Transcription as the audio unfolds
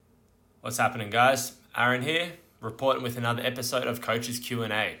What's happening, guys? Aaron here, reporting with another episode of Coach's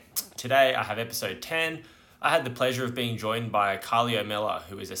Q&A. Today, I have episode 10. I had the pleasure of being joined by Kylie O'Miller,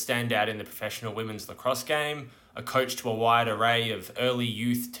 who is a standout in the professional women's lacrosse game, a coach to a wide array of early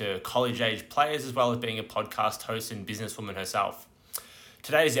youth to college-age players, as well as being a podcast host and businesswoman herself.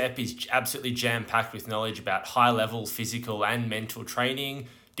 Today's ep is absolutely jam-packed with knowledge about high-level physical and mental training,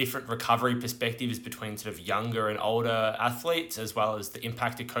 different recovery perspectives between sort of younger and older athletes, as well as the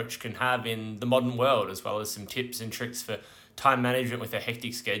impact a coach can have in the modern world, as well as some tips and tricks for time management with a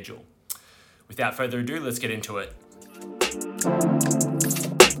hectic schedule. Without further ado, let's get into it.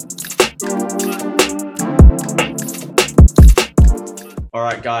 All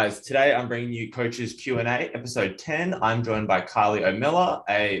right, guys, today I'm bringing you Coach's Q&A, episode 10. I'm joined by Kylie O'Miller,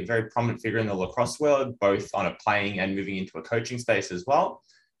 a very prominent figure in the lacrosse world, both on a playing and moving into a coaching space as well.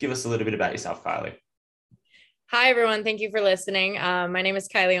 Give us a little bit about yourself, Kylie. Hi, everyone. Thank you for listening. My name is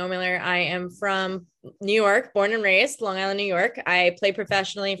Kylie O'Miller. I am from New York, born and raised, Long Island, New York. I play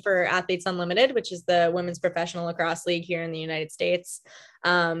professionally for Athletes Unlimited, which is the women's professional lacrosse league here in the United States.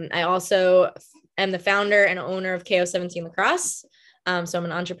 I also am the founder and owner of KO17 Lacrosse. So I'm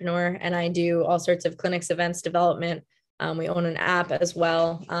an entrepreneur and I do all sorts of clinics, events, development. We own an app as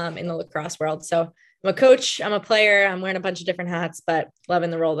well in the lacrosse world. So I'm a coach, I'm a player, I'm wearing a bunch of different hats, but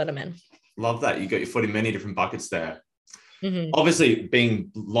loving the role that I'm in. Love that. You got your foot in many different buckets there. Mm-hmm. Obviously, being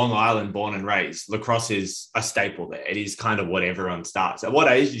Long Island born and raised, lacrosse is a staple there. It is kind of what everyone starts. At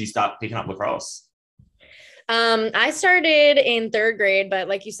what age did you start picking up lacrosse? I started in third grade, but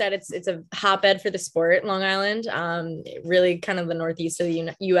like you said, it's a hotbed for the sport. Long Island, really kind of the northeast of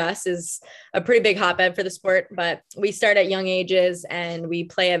the U.S. is a pretty big hotbed for the sport. But we start at young ages and we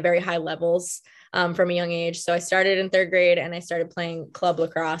play at very high levels from a young age. So I started in third grade and I started playing club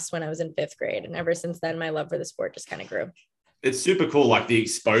lacrosse when I was in fifth grade. And ever since then, my love for the sport just kind of grew. It's super cool, like the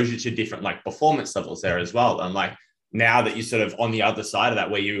exposure to different like performance levels there as well. And like now that you're sort of on the other side of that,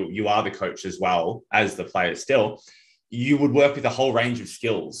 where you are the coach as well as the player still, you would work with a whole range of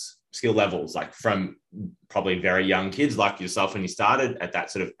skill levels, like from probably very young kids like yourself when you started at that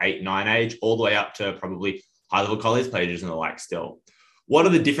sort of 8-9 age, all the way up to probably high level college players and the like still. What are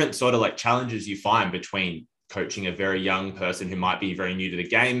the different sort of like challenges you find between coaching a very young person who might be very new to the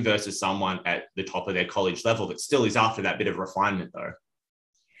game versus someone at the top of their college level that still is after that bit of refinement though?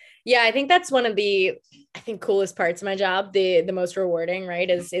 Yeah, I think that's one of the, coolest parts of my job, the most rewarding, right,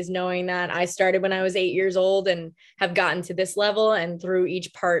 is knowing that I started when I was 8 years old and have gotten to this level. And through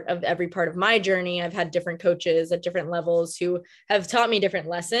every part of my journey, I've had different coaches at different levels who have taught me different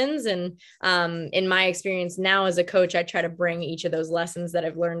lessons. And in my experience now as a coach, I try to bring each of those lessons that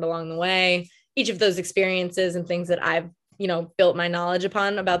I've learned along the way, each of those experiences and things that I've built my knowledge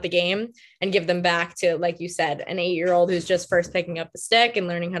upon about the game and give them back to, like you said, an 8-year-old who's just first picking up the stick and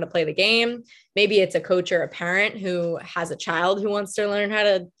learning how to play the game. Maybe it's a coach or a parent who has a child who wants to learn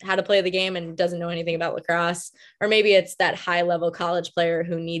how to play the game and doesn't know anything about lacrosse. Or maybe it's that high level college player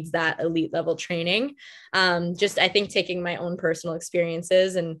who needs that elite level training. I think taking my own personal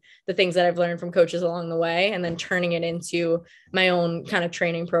experiences and the things that I've learned from coaches along the way, and then turning it into my own kind of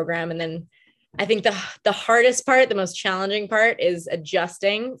training program. And then I think the hardest part, the most challenging part is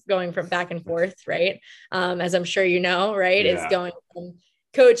adjusting, going from back and forth, right? As I'm sure you know, right? Yeah. Is going from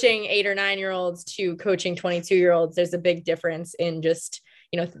coaching 8 or 9-year-olds to coaching 22-year-olds. There's a big difference in just,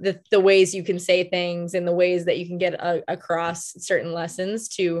 the ways you can say things and the ways that you can get across certain lessons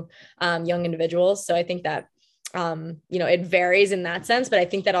to young individuals. So I think that, it varies in that sense, but I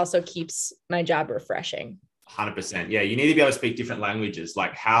think that also keeps my job refreshing. 100%. Yeah. You need to be able to speak different languages,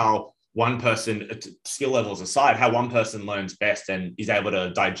 like how one person, skill levels aside, how one person learns best and is able to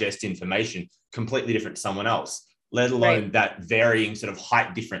digest information completely different to someone else, let alone that varying sort of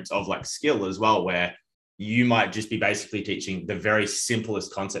height difference of like skill as well, where you might just be basically teaching the very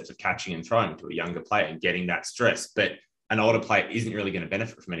simplest concepts of catching and throwing to a younger player and getting that stress. But an older player isn't really going to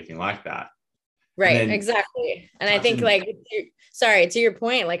benefit from anything like that. Right. Exactly. And I think to your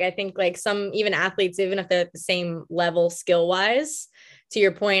point, like, I think like some, even athletes, even if they're at the same level skill wise, to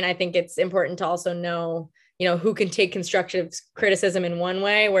your point, I think it's important to also know, who can take constructive criticism in one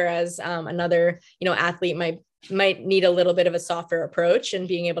way, whereas another, athlete might need a little bit of a softer approach, and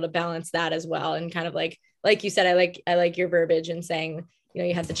being able to balance that as well. And kind of like you said, I like your verbiage and saying,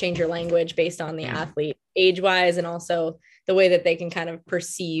 you have to change your language based on the athlete age wise, and also the way that they can kind of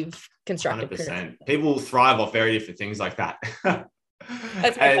perceive constructive 100%. criticism. People thrive off very different things like that.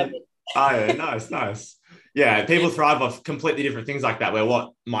 That's and, yeah, nice. Yeah, people thrive off completely different things like that, where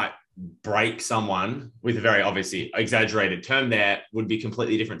what might break someone with a very obviously exaggerated term there would be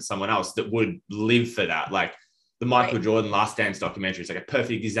completely different to someone else that would live for that. Like the Michael Jordan Last Dance documentary is like a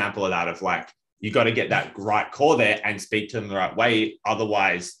perfect example of that, of like, you got to get that right core there and speak to them the right way.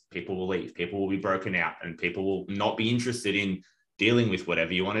 Otherwise, people will leave, people will be broken out, and people will not be interested in dealing with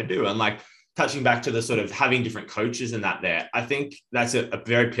whatever you want to do. And like, touching back to the sort of having different coaches and that there, I think that's a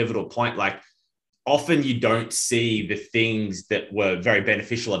very pivotal point. Like, often you don't see the things that were very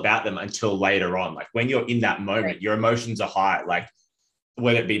beneficial about them until later on. Like, when you're in that moment, your emotions are high, like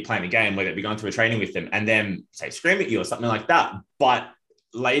whether it be playing a game, whether it be going through a training with them and then say scream at you or something like that. But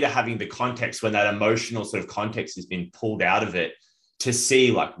later having the context, when that emotional sort of context has been pulled out of it, to see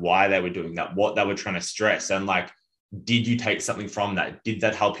like why they were doing that, what they were trying to stress, and like, did you take something from that? Did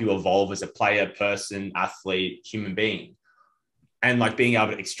that help you evolve as a player, person, athlete, human being? And like being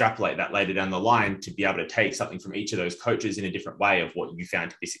able to extrapolate that later down the line, to be able to take something from each of those coaches in a different way of what you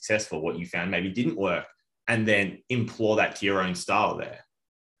found to be successful, what you found maybe didn't work, and then implore that to your own style there.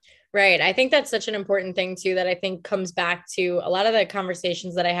 Right. I think that's such an important thing too, that I think comes back to a lot of the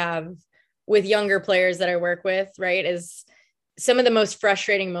conversations that I have with younger players that I work with, right, is some of the most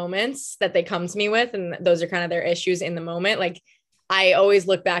frustrating moments that they come to me with. And those are kind of their issues in the moment. Like, I always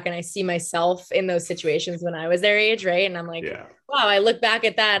look back and I see myself in those situations when I was their age. Right. And I'm like, wow, I look back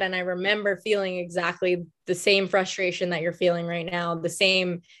at that and I remember feeling exactly the same frustration that you're feeling right now, the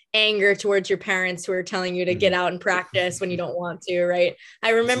same anger towards your parents who are telling you to get out and practice when you don't want to. Right.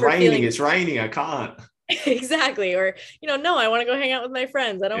 I remember it's raining. I can't. Exactly. Or, no, I want to go hang out with my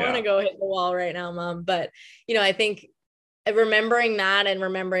friends. I don't want to go hit the wall right now, mom. But, I think remembering that and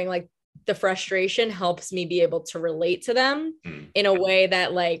remembering like the frustration helps me be able to relate to them in a way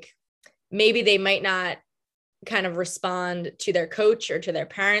that like maybe they might not kind of respond to their coach or to their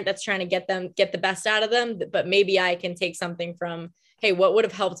parent that's trying to get the best out of them. But maybe I can take something from, hey, what would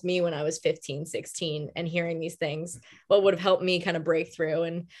have helped me when I was 15, 16 and hearing these things? What would have helped me kind of break through?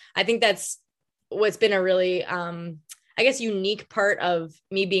 And I think that's what's been a really, I guess, unique part of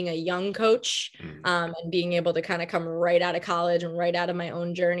me being a young coach, and being able to kind of come right out of college and right out of my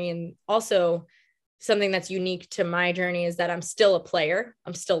own journey. And also something that's unique to my journey is that I'm still a player.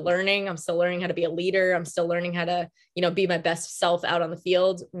 I'm still learning. I'm still learning how to be a leader. I'm still learning how to, be my best self out on the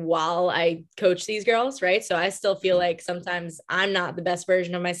field while I coach these girls. Right. So I still feel like sometimes I'm not the best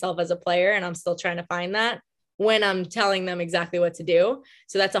version of myself as a player, and I'm still trying to find that when I'm telling them exactly what to do.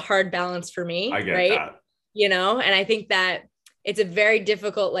 So that's a hard balance for me. I get that. And I think that it's a very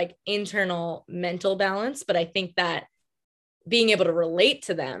difficult, like, internal mental balance, but I think that being able to relate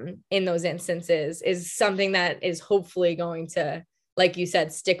to them in those instances is something that is hopefully going to, like you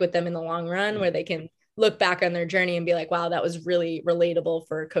said, stick with them in the long run, where they can look back on their journey and be like, wow, that was really relatable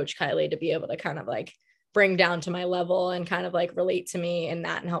for Coach Kylie to be able to kind of like bring down to my level and kind of like relate to me in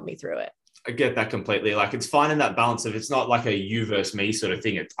that and help me through it. I get that completely. Like, it's finding that balance of, it's not like a you versus me sort of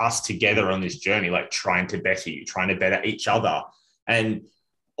thing. It's us together on this journey, like trying to better you, trying to better each other. And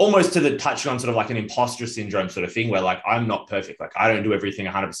almost to the touch on sort of like an imposter syndrome sort of thing, where like, I'm not perfect. Like, I don't do everything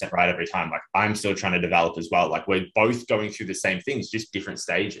 100% right every time. Like, I'm still trying to develop as well. Like, we're both going through the same things, just different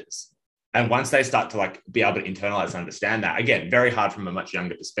stages. And once they start to like be able to internalize and understand that, again, very hard from a much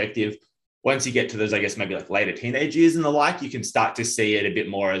younger perspective. Once you get to those, I guess, maybe like later teenage years and the like, you can start to see it a bit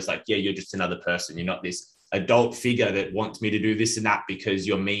more as like, yeah, you're just another person. You're not this adult figure that wants me to do this and that because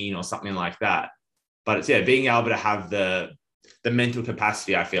you're mean or something like that. But it's, being able to have the mental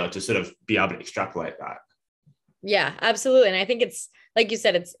capacity, I feel, to sort of be able to extrapolate that. Yeah, absolutely. And I think it's, like you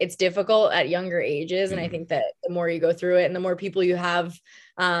said, it's difficult at younger ages. And I think that the more you go through it and the more people you have,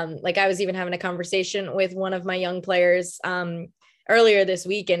 like I was even having a conversation with one of my young players, earlier this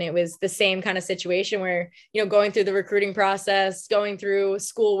week. And it was the same kind of situation where, going through the recruiting process, going through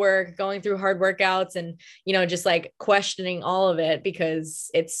schoolwork, going through hard workouts, and, just like questioning all of it because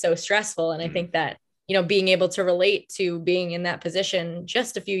it's so stressful. And I think that, being able to relate to being in that position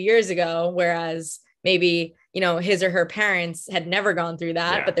just a few years ago, whereas maybe, his or her parents had never gone through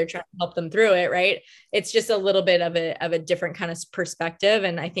that, but they're trying to help them through it. Right. It's just a little bit of a different kind of perspective.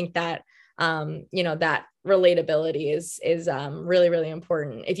 And I think that, that relatability is really, really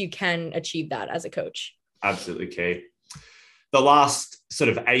important if you can achieve that as a coach. Absolutely key. The last sort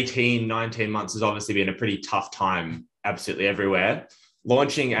of 18, 19 months has obviously been a pretty tough time absolutely everywhere.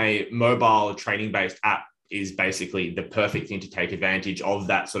 Launching a mobile training-based app is basically the perfect thing to take advantage of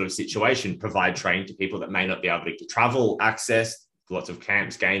that sort of situation, provide training to people that may not be able to travel, access, lots of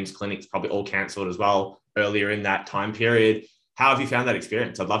camps, games, clinics, probably all cancelled as well earlier in that time period. How have you found that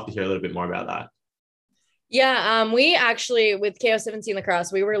experience? I'd love to hear a little bit more about that. Yeah, we actually with KO17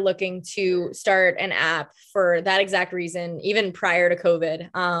 Lacrosse, we were looking to start an app for that exact reason, even prior to COVID.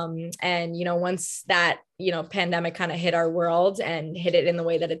 And once that pandemic kind of hit our world and hit it in the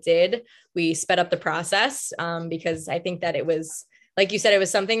way that it did, we sped up the process because I think that it was, like you said, it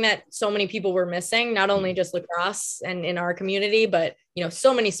was something that so many people were missing, not only just lacrosse and in our community, but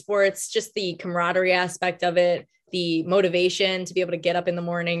so many sports, just the camaraderie aspect of it, the motivation to be able to get up in the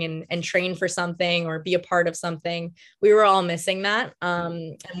morning and train for something or be a part of something. We were all missing that.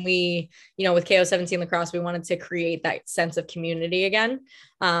 And we, with KO17 Lacrosse, we wanted to create that sense of community again.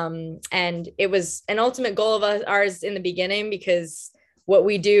 And it was an ultimate goal of ours in the beginning, because what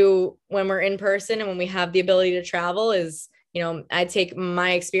we do when we're in person and when we have the ability to travel is, I take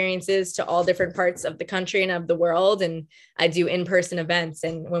my experiences to all different parts of the country and of the world, and I do in-person events.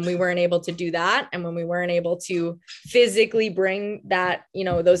 And when we weren't able to do that, and when we weren't able to physically bring that,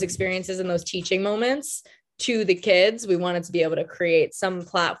 those experiences and those teaching moments to the kids, we wanted to be able to create some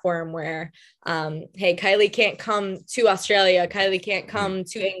platform where, hey, Kylie can't come to Australia, Kylie can't come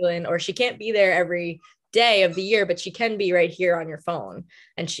to England, or she can't be there every day of the year, but she can be right here on your phone,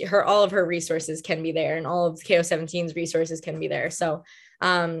 and all of her resources can be there, and all of KO17's resources can be there. So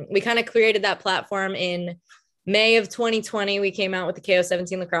we kind of created that platform in May of 2020. We came out with the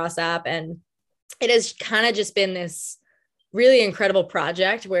KO17 Lacrosse app, and it has kind of just been this really incredible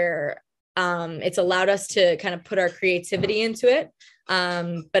project where it's allowed us to kind of put our creativity into it.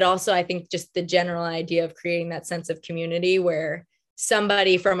 But also I think just the general idea of creating that sense of community where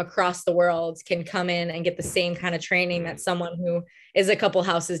somebody from across the world can come in and get the same kind of training that someone who is a couple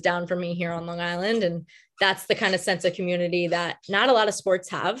houses down from me here on Long Island. And that's the kind of sense of community that not a lot of sports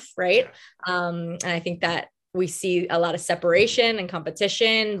have, right? And I think that we see a lot of separation and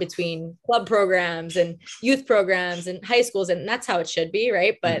competition between club programs and youth programs and high schools, and that's how it should be,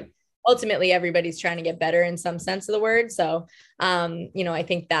 right? But ultimately everybody's trying to get better in some sense of the word. So I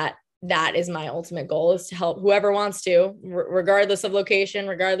think that is my ultimate goal, is to help whoever wants to, regardless of location,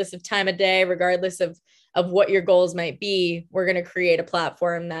 regardless of time of day, regardless of what your goals might be. We're going to create a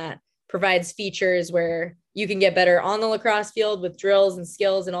platform that provides features where you can get better on the lacrosse field with drills and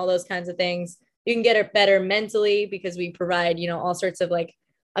skills and all those kinds of things. You can get it better mentally because we provide, all sorts of like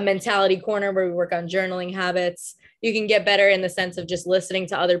a mentality corner where we work on journaling habits. You can get better in the sense of just listening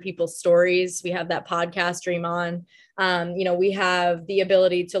to other people's stories. We have that podcast Dream On. We have the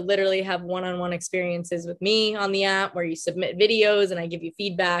ability to literally have one-on-one experiences with me on the app where you submit videos and I give you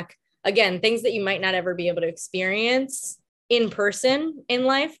feedback. Again, things that you might not ever be able to experience in person in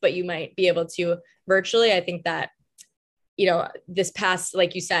life, but you might be able to virtually. I think that, this past,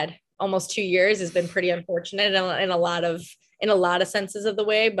 like you said, almost 2 years has been pretty unfortunate in a lot of senses of the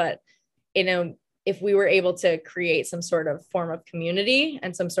way. But, if we were able to create some sort of form of community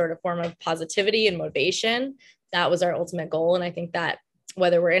and some sort of form of positivity and motivation, that was our ultimate goal. And I think that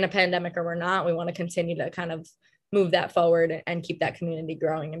whether we're in a pandemic or we're not, we want to continue to kind of move that forward and keep that community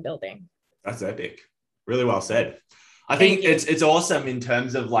growing and building. That's epic. Really well said. I think it's awesome in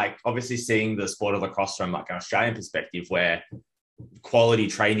terms of like obviously seeing the sport of lacrosse from like an Australian perspective, where quality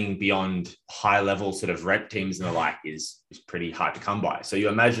training beyond high level sort of rep teams and the like is pretty hard to come by. So you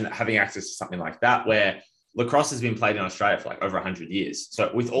imagine having access to something like that, where lacrosse has been played in Australia for like over 100 years.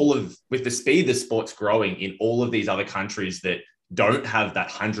 So with the speed the sport's growing in all of these other countries that don't have that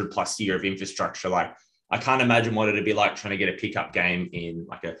 100+ year of infrastructure, like I can't imagine what it'd be like trying to get a pickup game in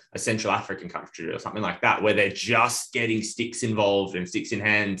like a Central African country or something like that, where they're just getting sticks involved and sticks in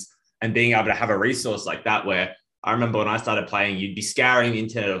hands, and being able to have a resource like that, where I remember when I started playing, you'd be scouring the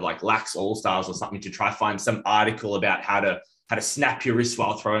internet of like Lax All-Stars or something to try to find some article about how to snap your wrist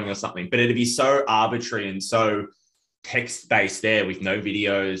while throwing or something. But it'd be so arbitrary and so text-based there, with no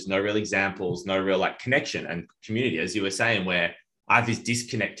videos, no real examples, no real like connection and community, as you were saying, where I have this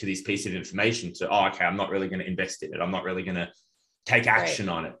disconnect to this piece of information. So, okay, I'm not really going to invest in it. I'm not really going to take action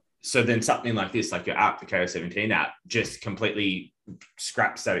on it. So then something like this, like your app, the KO17 app, just completely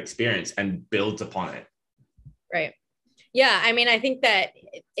scraps that experience and builds upon it. Right. Yeah. I mean, I think that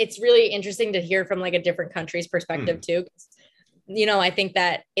it's really interesting to hear from like a different country's perspective too. I think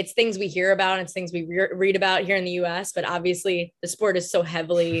that it's things we hear about and it's things we read about here in the US, but obviously the sport is so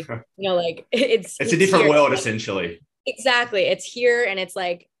heavily, like it's a different world essentially. Exactly. It's here. And it's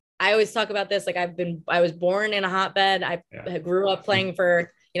like, I always talk about this. Like I was born in a hotbed. I grew up playing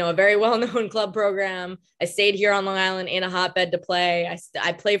for, a very well-known club program. I stayed here on Long Island in a hotbed to play.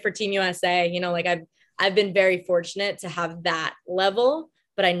 I play for Team USA, like I've been very fortunate to have that level,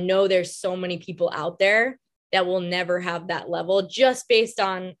 but I know there's so many people out there that will never have that level just based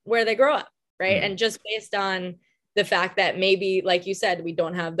on where they grow up. Right. And just based on the fact that maybe, like you said, we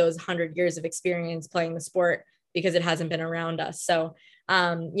don't have those 100 years of experience playing the sport because it hasn't been around us. So,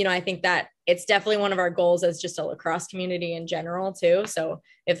 I think that it's definitely one of our goals as just a lacrosse community in general too. So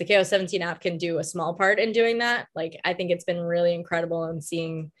if the KO17 app can do a small part in doing that, like, I think it's been really incredible. And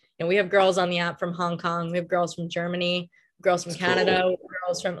seeing, we have girls on the app from Hong Kong, we have girls from Germany, girls from Canada, cool.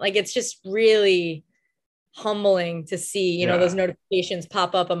 Girls from, like, it's just really humbling to see, those notifications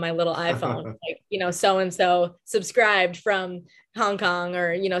pop up on my little iPhone, like, so-and-so subscribed from Hong Kong,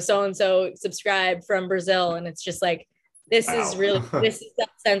 or, so-and-so subscribed from Brazil. And it's just like, this is that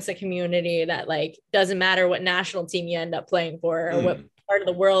sense of community that, like, doesn't matter what national team you end up playing for, or what part of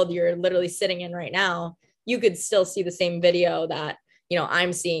the world you're literally sitting in right now, you could still see the same video that,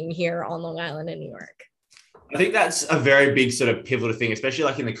 I'm seeing here on Long Island in New York. I think that's a very big sort of pivotal thing, especially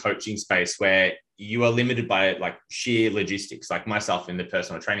like in the coaching space, where you are limited by like sheer logistics, like myself in the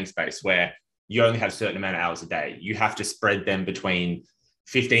personal training space, where you only have a certain amount of hours a day. You have to spread them between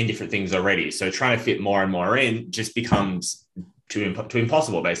 15 different things already. So trying to fit more and more in just becomes too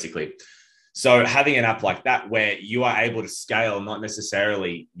impossible, basically. So having an app like that, where you are able to scale not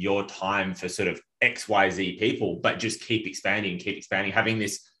necessarily your time for sort of XYZ people, but just keep expanding, having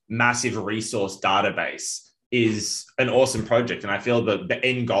this massive resource database is an awesome project. And I feel the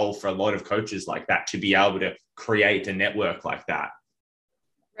end goal for a lot of coaches like that, to be able to create a network like that.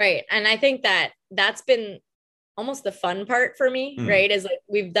 Right. And I think that that's been almost the fun part for me, right? Is like,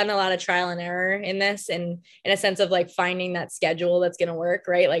 we've done a lot of trial and error in this, and in a sense of like finding that schedule that's going to work,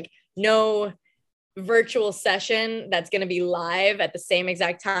 right? Like, no virtual session that's going to be live at the same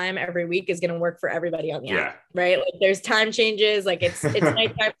exact time every week is going to work for everybody on the app, right? Like, there's time changes. Like, it's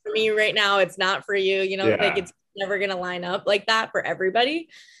nighttime for me right now. It's not for you, like, it's never going to line up like that for everybody.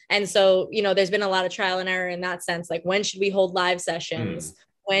 And so, there's been a lot of trial and error in that sense. Like, when should we hold live sessions?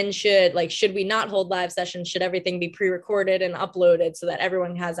 When should we not hold live sessions? Should everything be pre-recorded and uploaded so that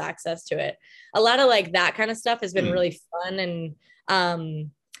everyone has access to it? A lot of like that kind of stuff has been really fun,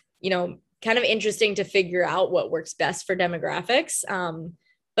 and, kind of interesting to figure out what works best for demographics.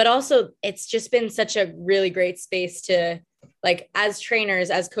 But also, it's just been such a really great space to, like, as trainers,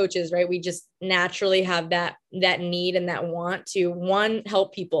 as coaches, right? We just naturally have that need and that want to, one,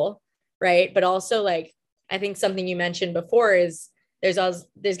 help people, right? But also, like, I think something you mentioned before is there's going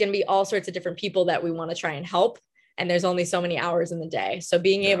to be all sorts of different people that we want to try and help. And there's only so many hours in the day. So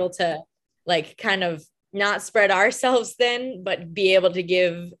being able to, like, kind of not spread ourselves thin, but be able to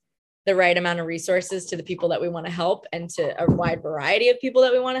give the right amount of resources to the people that we want to help, and to a wide variety of people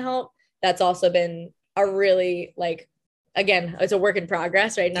that we want to help. That's also been a really, like, again, it's a work in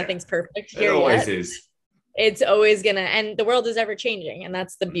progress, right? Nothing's perfect here. It always is. It's always gonna, and the world is ever changing, and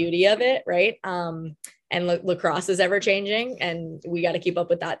that's the beauty of it, right? And lacrosse is ever changing, and we got to keep up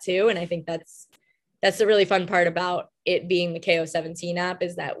with that too. And I think that's the really fun part about it being the KO17 app,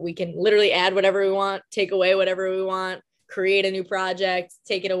 is that we can literally add whatever we want, take away whatever we want, create a new project,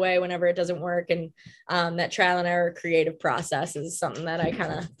 take it away whenever it doesn't work. And that trial and error creative process is something that I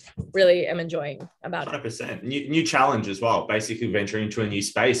kind of really am enjoying about 100%. it. New challenge as well, basically venturing into a new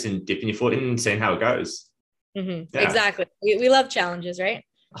space and dipping your foot in and seeing how it goes. Exactly. We love challenges, right?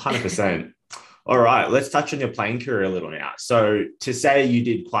 100%. All right, let's touch on your playing career a little now. So to say you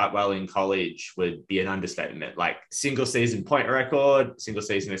did quite well in college would be an understatement. Like, single season point record, single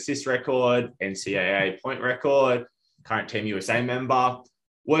season assist record, NCAA point record, current Team USA member.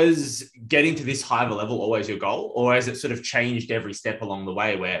 Was getting to this high of a level always your goal, or has it sort of changed every step along the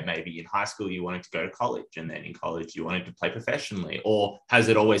way, where maybe in high school you wanted to go to college, and then in college you wanted to play professionally? Or has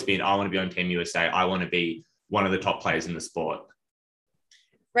it always been, I want to be on Team USA, I want to be one of the top players in the sport?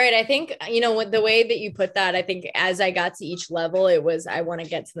 Right. I think, the way that you put that, I think as I got to each level, it was, I want to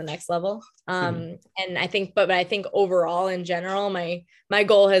get to the next level. And I think, but I think overall in general, my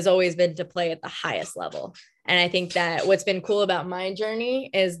goal has always been to play at the highest level. And I think that what's been cool about my journey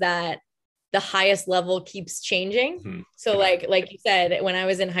is that the highest level keeps changing. So like you said, when I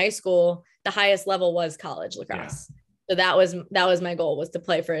was in high school, the highest level was college lacrosse. So that was my goal, was to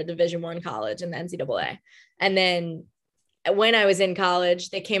play for a Division I college in the NCAA. And then when I was in college,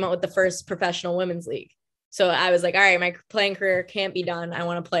 they came out with the first professional women's league. So I was like, all right, my playing career can't be done. I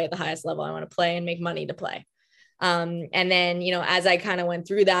want to play at the highest level. I want to play and make money to play. And then, as I kind of went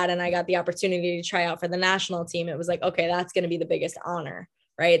through that and I got the opportunity to try out for the national team, it was like, okay, that's going to be the biggest honor,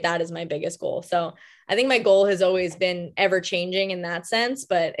 right? That is my biggest goal. So I think my goal has always been ever changing in that sense,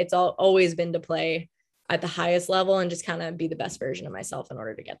 but it's always been to play at the highest level and just kind of be the best version of myself in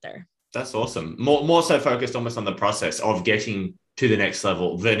order to get there. That's awesome. More so focused almost on the process of getting to the next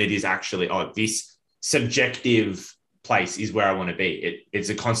level than it is actually, this subjective place is where I want to be. It's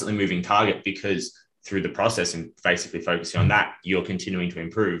a constantly moving target, because through the process and basically focusing on that, you're continuing to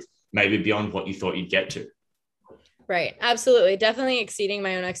improve, maybe beyond what you thought you'd get to. Right. Absolutely. Definitely exceeding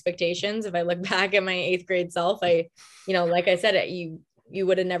my own expectations. If I look back at my 8th grade self, like I said, you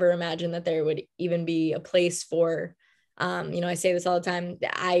would have never imagined that there would even be a place for, I say this all the time.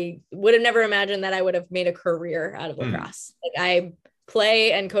 I would have never imagined that I would have made a career out of lacrosse. Like, I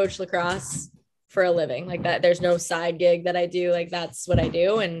play and coach lacrosse for a living, like that. There's no side gig that I do. Like, that's what I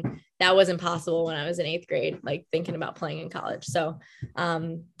do. And that wasn't possible when I was in 8th grade, like thinking about playing in college. So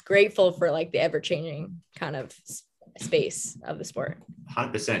grateful for like the ever-changing kind of space of the sport.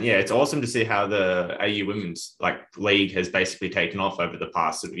 100%. Yeah, it's awesome to see how the AU women's league has basically taken off over the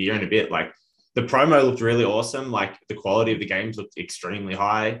past sort of year and a bit. Like, the promo looked really awesome. Like, the quality of the games looked extremely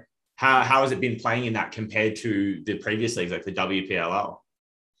high. How has it been playing in that compared to the previous leagues, like the WPLL?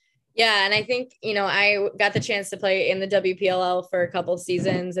 Yeah. And I think, I got the chance to play in the WPLL for a couple of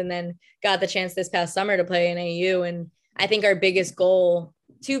seasons, and then got the chance this past summer to play in AU. And I think our biggest goal,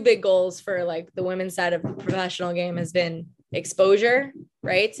 2 big goals for like the women's side of the professional game, has been exposure,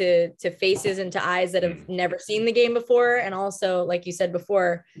 right? To faces and to eyes that have never seen the game before. And also, like you said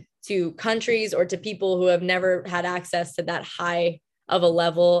before, to countries or to people who have never had access to that high of a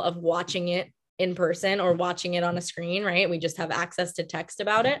level of watching it in person or watching it on a screen, right? We just have access to text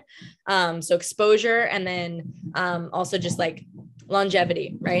about it. So exposure, and then also just like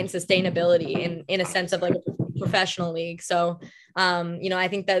longevity, right? And sustainability in a sense of like a professional league. So, I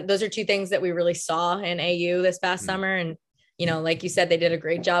think that those are 2 things that we really saw in AU this past summer. And, like you said, they did a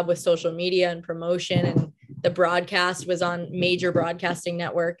great job with social media and promotion, and the broadcast was on major broadcasting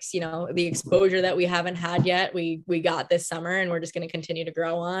networks. The exposure that we haven't had yet, we got this summer, and we're just going to continue to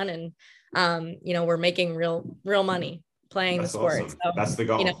grow on. And, we're making real money playing the sport. Awesome. So, that's the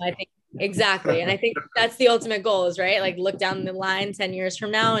goal. I think exactly. And I think that's the ultimate goal, is right. Like, look down the line 10 years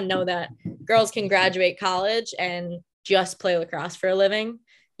from now and know that girls can graduate college and just play lacrosse for a living,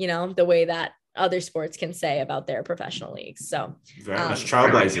 the way that other sports can say about their professional leagues. So very much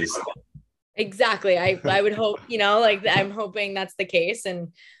trailblazers. Exactly. I would hope, I'm hoping that's the case.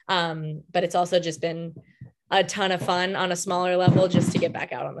 And, but it's also just been a ton of fun on a smaller level, just to get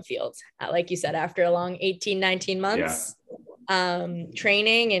back out on the field. Like you said, after a long 18, 19 months,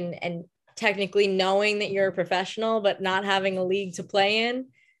 training and technically knowing that you're a professional, but not having a league to play in,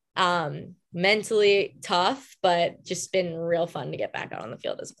 mentally tough, but just been real fun to get back out on the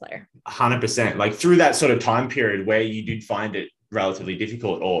field as a player. 100%. Like, through that sort of time period where you did find it relatively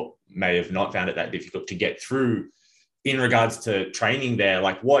difficult, or may have not found it that difficult to get through in regards to training there,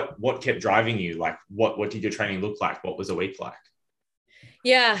 like what kept driving you? Like, what did your training look like? What was a week like?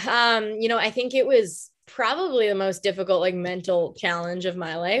 Yeah. I think it was probably the most difficult, like, mental challenge of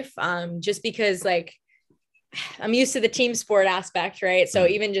my life. Just because, like, I'm used to the team sport aspect, right? So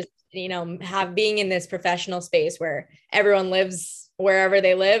even just, being in this professional space where everyone lives wherever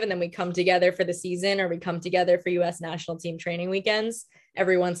they live, and then we come together for the season, or we come together for US national team training weekends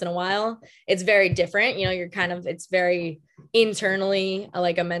every once in a while, it's very different. It's very internally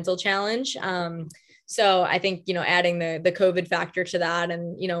like a mental challenge. So I think, adding the COVID factor to that,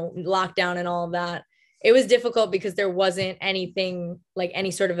 and, lockdown and all of that, it was difficult because there wasn't anything like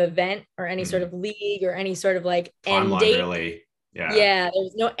any sort of event or any sort of league or any sort of like timeline, end date. really. Yeah. There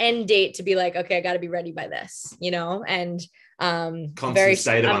was no end date to be like, okay, I got to be ready by this, and constant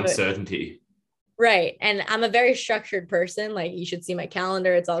state of uncertainty. Right. And I'm a very structured person. Like, you should see my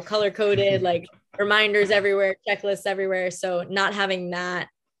calendar. It's all color coded, like reminders everywhere, checklists everywhere. So not having that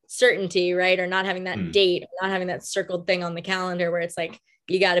certainty, right, or not having that date, not having that circled thing on the calendar where it's like,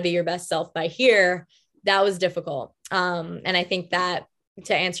 you got to be your best self by here, that was difficult. And I think that,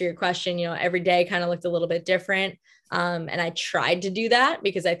 to answer your question, every day kind of looked a little bit different. And I tried to do that,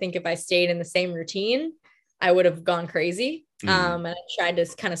 because I think if I stayed in the same routine, I would have gone crazy. And I tried to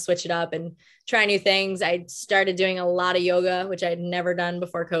kind of switch it up and try new things. I started doing a lot of yoga, which I'd never done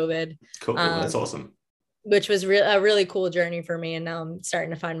before COVID. Cool. That's awesome. Which was a really cool journey for me. And now I'm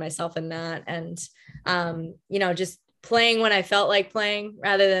starting to find myself in that. And, just playing when I felt like playing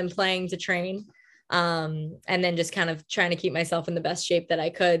rather than playing to train. And then just kind of trying to keep myself in the best shape that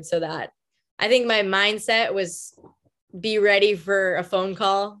I could, so that I think my mindset was be ready for a phone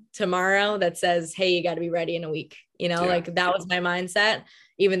call tomorrow that says, hey, you got to be ready in a week. Like, that was my mindset,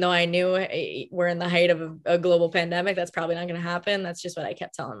 even though I knew we're in the height of a global pandemic. That's probably not going to happen. That's just what I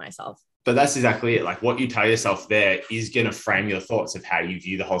kept telling myself. But that's exactly it. Like, what you tell yourself there is going to frame your thoughts of how you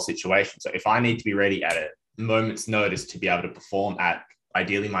view the whole situation. So if I need to be ready at a moment's notice to be able to perform at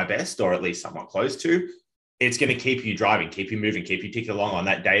ideally my best, or at least somewhat close to, it's going to keep you driving, keep you moving, keep you ticking along on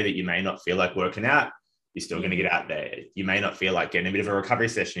that day that you may not feel like working out. You're still going to get out there. You may not feel like getting a bit of a recovery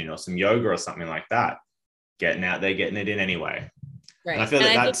session or some yoga or something like that. Getting out there, getting it in anyway. Right. And I feel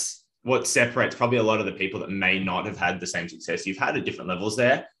that's what separates probably a lot of the people that may not have had the same success you've had at different levels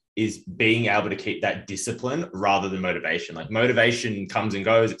there, is being able to keep that discipline rather than motivation. Like motivation comes and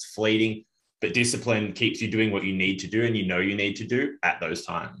goes, it's fleeting, but discipline keeps you doing what you need to do and you need to do at those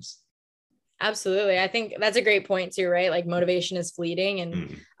times. Absolutely. I think that's a great point too, right? Like motivation is fleeting.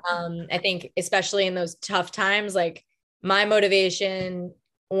 And I think especially in those tough times, like my motivation,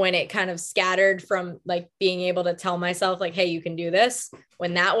 when it kind of scattered from like being able to tell myself like, hey, you can do this,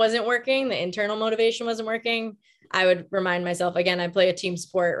 when that wasn't working, the internal motivation wasn't working, I would remind myself, again, I play a team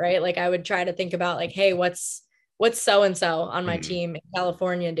sport, right? Like I would try to think about like, hey, what's so-and-so on my team in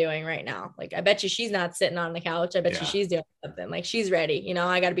California doing right now? Like, I bet you she's not sitting on the couch. I bet you she's doing something. Like she's ready, you know,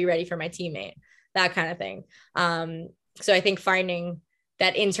 I got to be ready for my teammate, that kind of thing. So I think finding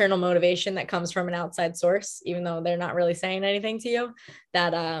that internal motivation that comes from an outside source, even though they're not really saying anything to you,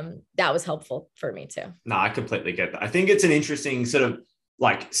 that was helpful for me too. No, I completely get that. I think it's an interesting sort of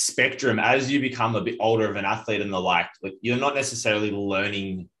like spectrum as you become a bit older of an athlete and the like you're not necessarily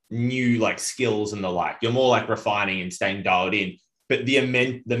learning new like skills and the like, you're more like refining and staying dialed in, but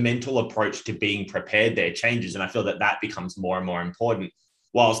the mental approach to being prepared there changes. And I feel that becomes more and more important,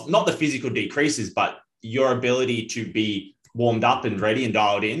 whilst not the physical decreases, but your ability to be warmed up and ready and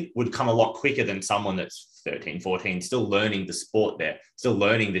dialed in would come a lot quicker than someone that's 13, 14, still learning the sport there, still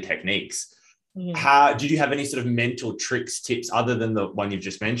learning the techniques. How did you have any sort of mental tricks, tips other than the one you've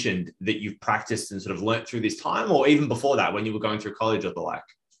just mentioned that you've practiced and sort of learnt through this time, or even before that when you were going through college or the like?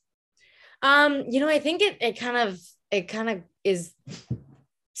 I think it kind of is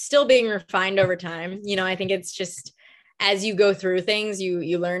still being refined over time. I think it's just, as you go through things,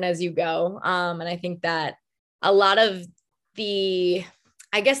 you learn as you go. And I think that a lot of the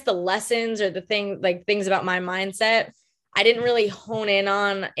lessons or the things about my mindset, I didn't really hone in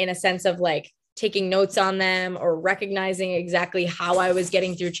on in a sense of like taking notes on them or recognizing exactly how I was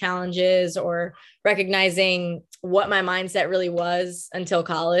getting through challenges or recognizing what my mindset really was until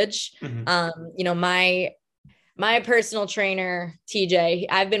college. My personal trainer, TJ,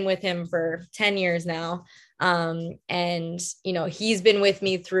 I've been with him for 10 years now. And he's been with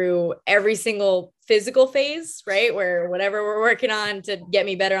me through every single physical phase, right? Where whatever we're working on to get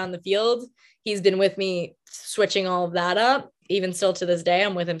me better on the field, he's been with me switching all of that up. Even still to this day,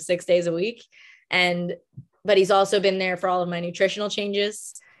 I'm with him 6 days a week. But he's also been there for all of my nutritional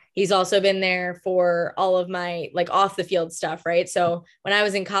changes. He's also been there for all of my like off the field stuff. Right. So when I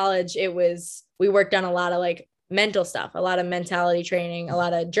was in college, we worked on a lot of like mental stuff, a lot of mentality training, a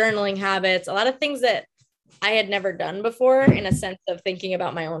lot of journaling habits, a lot of things that I had never done before in a sense of thinking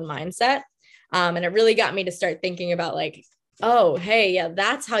about my own mindset. And it really got me to start thinking about like, oh, hey, yeah,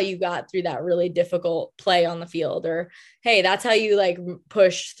 that's how you got through that really difficult play on the field. Or, hey, that's how you like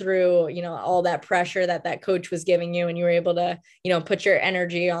push through, all that pressure that coach was giving you. And you were able to, put your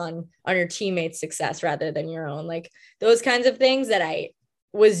energy on your teammates' success rather than your own, like those kinds of things that I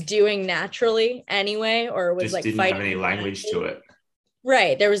was doing naturally anyway, or was just like didn't have any language to it.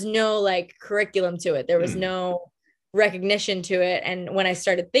 Right. There was no like curriculum to it. There was no recognition to it. And when I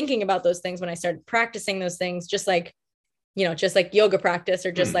started thinking about those things, when I started practicing those things, just like yoga practice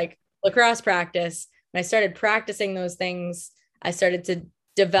or just like lacrosse practice, when I started practicing those things, I started to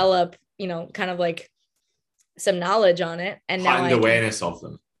develop, kind of like some knowledge on it. And now awareness of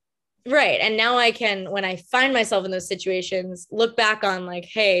them. Right. And now I can, when I find myself in those situations, look back on like,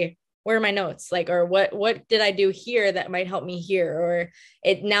 hey, where are my notes? Like, or what did I do here that might help me here? Or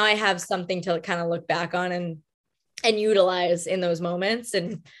now I have something to kind of look back on and utilize in those moments.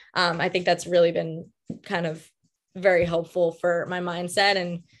 And I think that's really been kind of very helpful for my mindset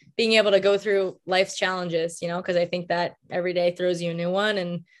and being able to go through life's challenges, because I think that every day throws you a new one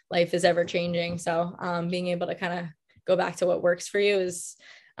and life is ever changing. So being able to kind of go back to what works for you is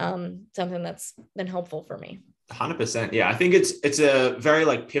something that's been helpful for me. 100%. Yeah. I think it's a very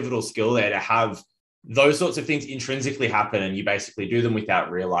like pivotal skill there to have those sorts of things intrinsically happen and you basically do them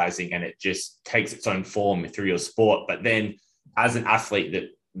without realizing, and it just takes its own form through your sport. But then as an athlete that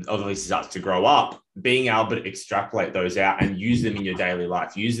obviously starts to grow up, being able to extrapolate those out and use them in your daily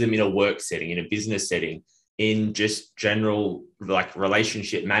life, use them in a work setting, in a business setting, in just general like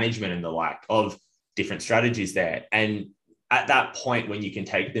relationship management and the like, of different strategies there. And at that point, when you can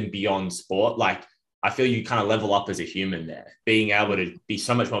take them beyond sport, like I feel you kind of level up as a human there, being able to be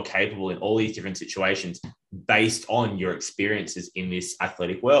so much more capable in all these different situations based on your experiences in this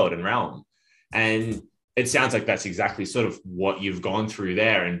athletic world and realm. And it sounds like that's exactly sort of what you've gone through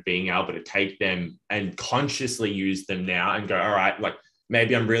there, and being able to take them and consciously use them now and go, all right, like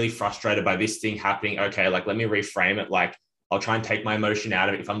maybe I'm really frustrated by this thing happening. Okay, like let me reframe it. Like I'll try and take my emotion out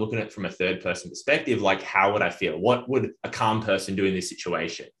of it. If I'm looking at it from a third person perspective, like how would I feel? What would a calm person do in this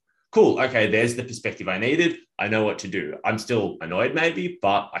situation? Cool. Okay, there's the perspective I needed. I know what to do. I'm still annoyed maybe,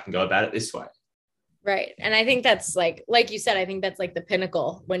 but I can go about it this way. Right. And I think that's like you said, I think that's like the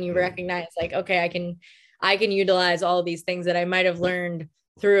pinnacle when you recognize like, okay, I can utilize all of these things that I might have learned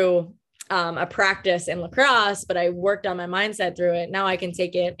through a practice in lacrosse, but I worked on my mindset through it. Now I can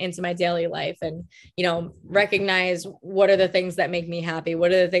take it into my daily life and, recognize what are the things that make me happy?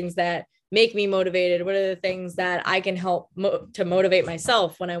 What are the things that make me motivated? What are the things that I can help to motivate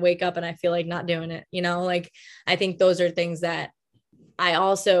myself when I wake up and I feel like not doing it? Like I think those are things that I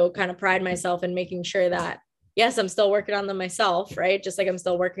also kind of pride myself in making sure that, yes, I'm still working on them myself, right? Just like I'm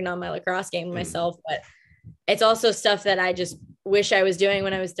still working on my lacrosse game myself, but it's also stuff that I just wish I was doing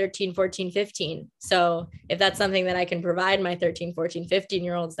when I was 13, 14, 15. So if that's something that I can provide my 13, 14,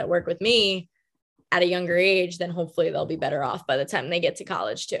 15-year-olds that work with me at a younger age, then hopefully they'll be better off by the time they get to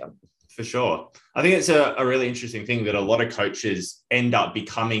college too. For sure. I think it's a really interesting thing that a lot of coaches end up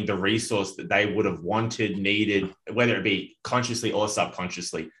becoming the resource that they would have wanted, needed, whether it be consciously or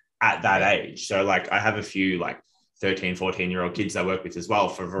subconsciously at that age. So like I have a few like 13, 14-year-old kids I work with as well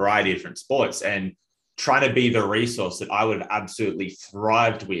for a variety of different sports, and trying to be the resource that I would have absolutely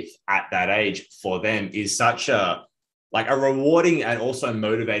thrived with at that age for them is such a rewarding and also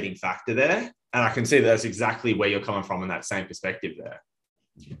motivating factor there. And I can see that's exactly where you're coming from in that same perspective there.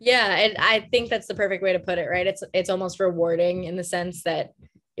 Yeah. And I think that's the perfect way to put it, right? It's almost rewarding in the sense that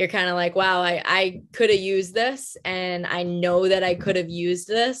you're kind of like, wow, I could have used this and I know that I could have used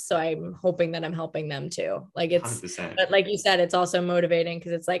this. So I'm hoping that I'm helping them too. Like it's, 100%. But like you said, it's also motivating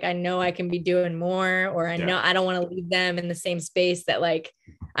because it's like, I know I can be doing more, or I know I don't want to leave them in the same space that like,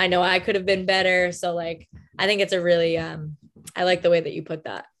 I know I could have been better. So like, I think it's a really, I like the way that you put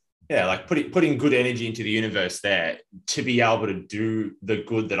that. Yeah, like putting good energy into the universe there to be able to do the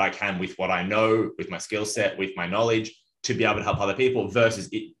good that I can with what I know, with my skill set, with my knowledge, to be able to help other people versus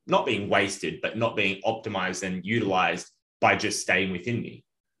it not being wasted, but not being optimized and utilized by just staying within me.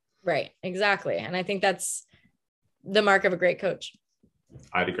 Right, exactly. And I think that's the mark of a great coach.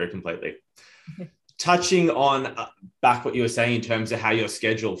 I'd agree completely. Touching on back what you were saying in terms of how your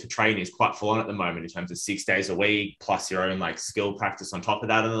schedule for training is quite full on at the moment in terms of 6 days a week, plus your own like skill practice on top of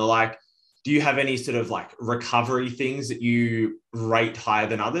that and the like. Do you have any sort of like recovery things that you rate higher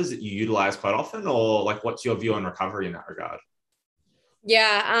than others that you utilize quite often? Or like, what's your view on recovery in that regard?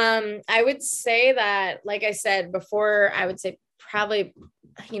 Yeah. I would say that, like I said before, I would say probably,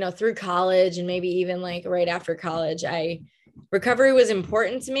 through college and maybe even like right after college, recovery was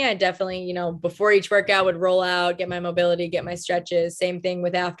important to me. I definitely, before each workout would roll out, get my mobility, get my stretches, same thing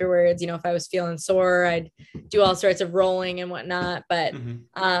with afterwards. If I was feeling sore, I'd do all sorts of rolling and whatnot, but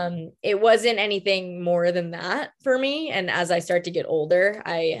it wasn't anything more than that for me. And as I start to get older,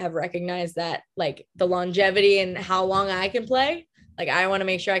 I have recognized that like the longevity and how long I can play, like I want to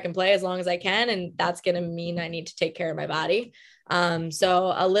make sure I can play as long as I can. And that's going to mean I need to take care of my body.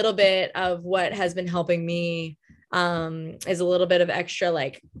 So a little bit of what has been helping me is a little bit of extra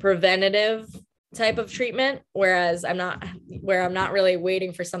like preventative type of treatment, whereas I'm not really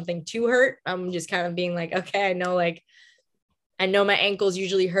waiting for something to hurt. I'm just kind of being like, okay, I know my ankles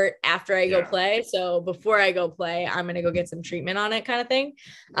usually hurt after I go play. So before I go play, I'm going to go get some treatment on it kind of thing.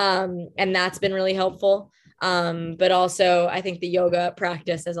 And that's been really helpful. But also I think the yoga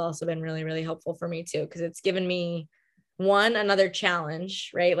practice has also been really, really helpful for me too, because it's given me another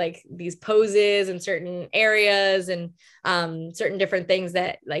challenge, right? Like these poses in certain areas and certain different things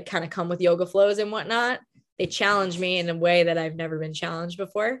that like kind of come with yoga flows and whatnot. They challenge me in a way that I've never been challenged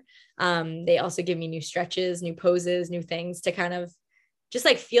before. They also give me new stretches, new poses, new things to kind of just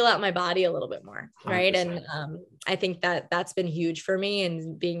like feel out my body a little bit more. Right. 100%. And I think that that's been huge for me,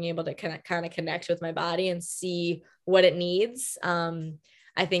 and being able to kind of connect with my body and see what it needs.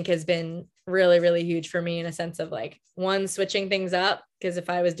 I think has been really, really huge for me in a sense of like switching things up. Because if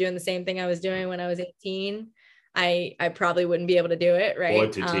I was doing the same thing I was doing when I was 18, I probably wouldn't be able to do it. Right.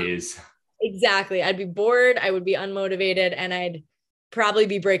 Bored to tears. Exactly. I'd be bored. I would be unmotivated, and I'd probably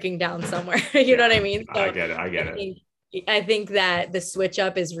be breaking down somewhere. You know what I mean? So I get it. I think that the switch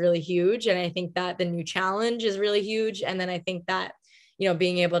up is really huge. And I think that the new challenge is really huge. And then I think that,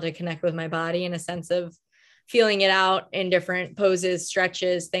 being able to connect with my body in a sense of feeling it out in different poses,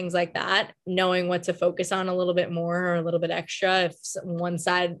 stretches, things like that, knowing what to focus on a little bit more or a little bit extra. If one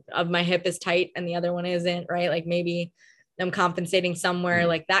side of my hip is tight and the other one isn't, right? Like maybe I'm compensating somewhere,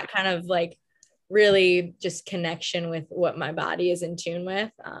 like that kind of like really just connection with what my body is in tune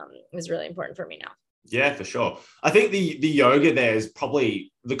with is really important for me now. Yeah, for sure. I think the yoga there is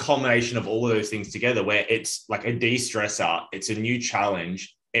probably the culmination of all of those things together, where it's like a de-stressor, it's a new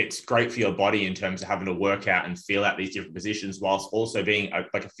challenge, it's great for your body in terms of having to work out and feel out these different positions, whilst also being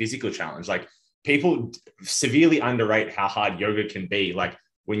like a physical challenge. Like people severely underrate how hard yoga can be. Like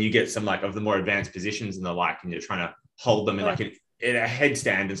when you get some like of the more advanced positions and the like, and you're trying to hold them in like in a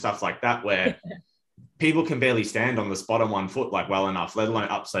headstand and stuff like that, where people can barely stand on the spot on one foot like well enough, let alone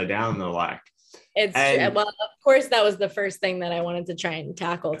upside down and the like. It's true. Well, of course, that was the first thing that I wanted to try and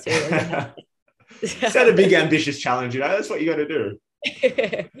tackle too. Set a big ambitious challenge, you know, that's what you got to do.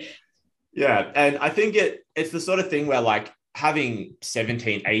 Yeah. And I think it's the sort of thing where like having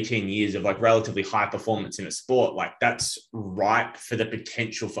 17, 18 years of like relatively high performance in a sport, like that's ripe for the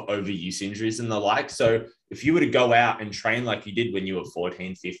potential for overuse injuries and the like. So if you were to go out and train like you did when you were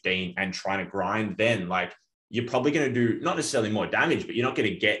 14, 15 and trying to grind then, like you're probably going to do not necessarily more damage, but you're not going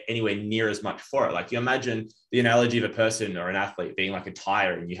to get anywhere near as much for it. Like you imagine the analogy of a person or an athlete being like a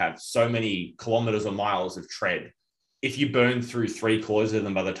tire and you have so many kilometers or miles of tread. If you burn through 3/4 of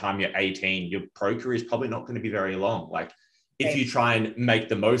them by the time you're 18, your pro career is probably not going to be very long. Like if you try and make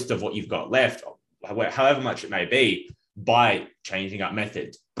the most of what you've got left, however much it may be, by changing up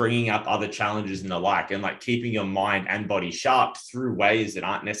methods, bringing up other challenges and the like, and like keeping your mind and body sharp through ways that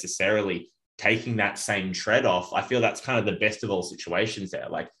aren't necessarily taking that same tread off, I feel that's kind of the best of all situations there.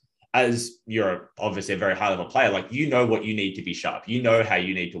 Like as you're obviously a very high level player, like you know what you need to be sharp, you know how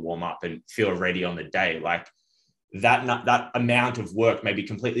you need to warm up and feel ready on the day. Like that amount of work may be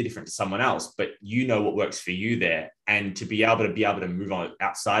completely different to someone else, but you know what works for you there. And to be able to move on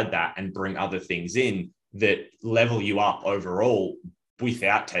outside that and bring other things in that level you up overall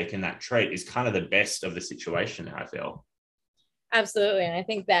without taking that trait is kind of the best of the situation, I feel. Absolutely. And I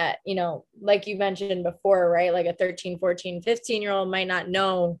think that, you know, like you mentioned before, right? Like a 13, 14, 15-year-old might not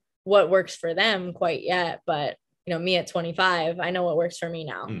know what works for them quite yet, but you know, me at 25, I know what works for me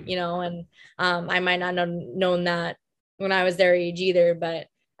now, you know, and I might not have known that when I was their age either, but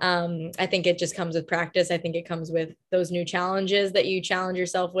I think it just comes with practice. I think it comes with those new challenges that you challenge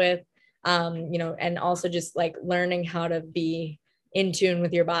yourself with, you know, and also just like learning how to be in tune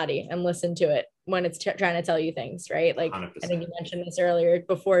with your body and listen to it when it's trying to tell you things, right? Like 100%. I think you mentioned this earlier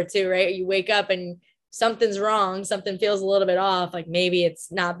before too, right? You wake up and something's wrong, something feels a little bit off, like maybe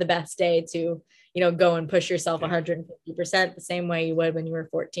it's not the best day to, you know, go and push yourself 150% the same way you would when you were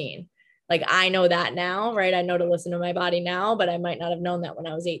 14. Like I know that now, right? I know to listen to my body now, but I might not have known that when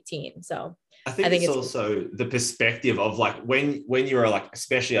I was 18. So I think it's also the perspective of like when you're like,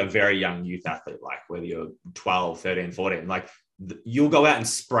 especially a very young youth athlete, like whether you're 12, 13, 14, like you'll go out and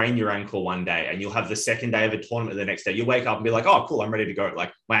sprain your ankle one day and you'll have the second day of a tournament the next day. You wake up and be like, oh, cool, I'm ready to go.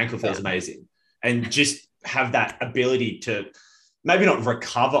 Like my ankle feels amazing. And just have that ability to maybe not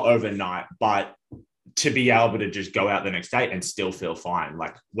recover overnight, but to be able to just go out the next day and still feel fine.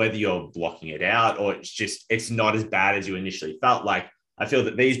 Like whether you're blocking it out or it's not as bad as you initially felt. Like I feel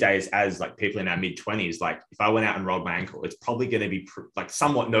that these days, as like people in our mid-20s, like if I went out and rolled my ankle, it's probably going to be like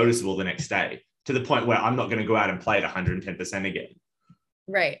somewhat noticeable the next day, to the point where I'm not going to go out and play at 110% again.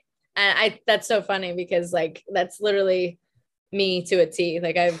 Right. And that's so funny because like, that's literally me to a T.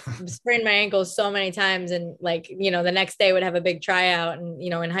 Like I've sprained my ankle so many times and like, you know, the next day would have a big tryout and, you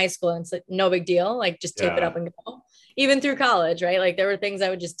know, in high school and it's like, no big deal. Like just tape it up and go. Even through college, right? Like there were things I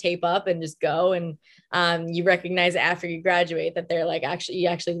would just tape up and just go. And you recognize after you graduate that they're like, you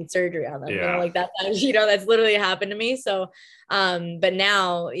actually need surgery on them. You know, like that, you know, that's literally happened to me. So, but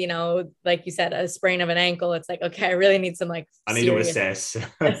now, you know, like you said, a sprain of an ankle, it's like, okay, I really need some like, I need to assess.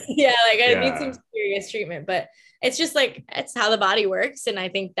 Yeah. Like I need some serious treatment, but it's just like, it's how the body works. And I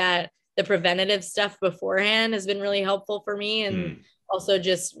think that the preventative stuff beforehand has been really helpful for me. And also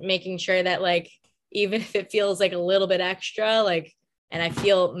just making sure that like, even if it feels like a little bit extra, like, and I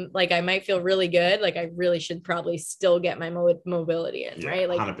feel like I might feel really good, like I really should probably still get my mobility in, right?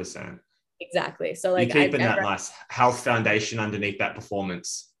 Like 100%. Exactly. So like you're keeping that nice health foundation underneath that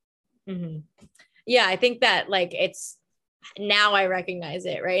performance. Yeah. I think that like it's now I recognize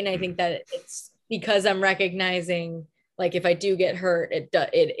it. Right. And I think that it's because I'm recognizing like, if I do get hurt, it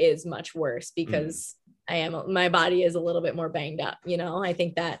is much worse because my body is a little bit more banged up. You know, I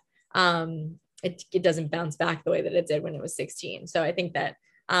think that, it doesn't bounce back the way that it did when it was 16. So I think that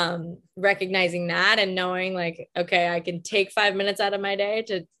recognizing that and knowing like, okay, I can take 5 minutes out of my day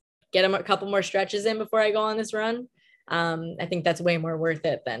to get a couple more stretches in before I go on this run. I think that's way more worth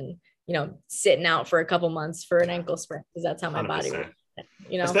it than, you know, sitting out for a couple months for an ankle sprain, because that's how my 100%. Body works.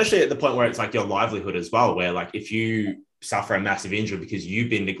 You know, especially at the point where it's like your livelihood as well, where like if you suffer a massive injury because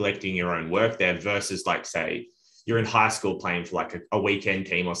you've been neglecting your own work there versus like say, you're in high school playing for like a weekend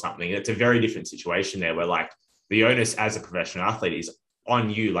team or something. It's a very different situation there where like the onus as a professional athlete is on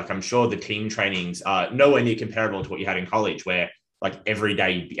you. Like I'm sure the team trainings are nowhere near comparable to what you had in college, where like every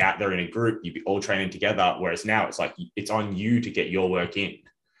day you'd be out there in a group, you'd be all training together. Whereas now it's like, it's on you to get your work in.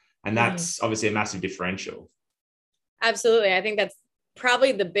 And that's obviously a massive differential. Absolutely. I think that's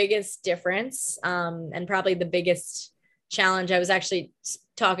probably the biggest difference, and probably the biggest challenge. I was actually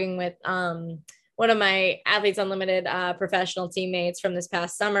talking with one of my Athletes Unlimited professional teammates from this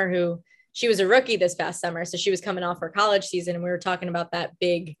past summer, who she was a rookie this past summer. So she was coming off her college season, and we were talking about that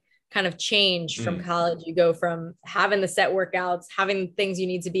big kind of change from college. You go from having the set workouts, having things you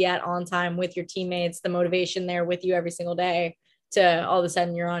need to be at on time with your teammates, the motivation there with you every single day, to all of a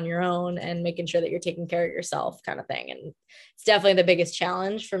sudden you're on your own and making sure that you're taking care of yourself, kind of thing. And it's definitely the biggest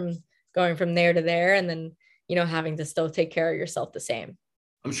challenge, from going from there to there, and then, you know, having to still take care of yourself the same.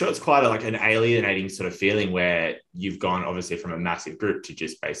 I'm sure it's quite like an alienating sort of feeling where you've gone obviously from a massive group to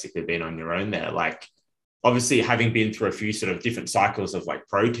just basically being on your own there. Like obviously having been through a few sort of different cycles of like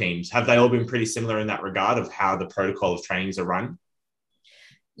pro teams, have they all been pretty similar in that regard of how the protocol of trainings are run?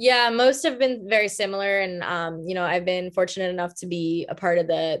 Yeah, most have been very similar. And, you know, I've been fortunate enough to be a part of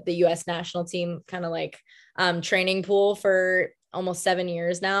the US national team, kind of like training pool for almost 7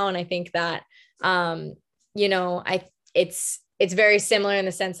 years now. And I think that, you know, it's very similar in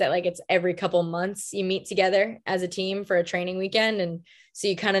the sense that like it's every couple months you meet together as a team for a training weekend. And so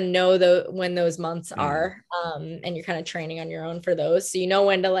you kind of know when those months are, and you're kind of training on your own for those. So you know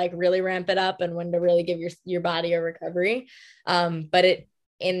when to like really ramp it up and when to really give your body a recovery. But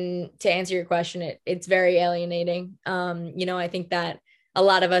to answer your question, it's very alienating. You know, I think that a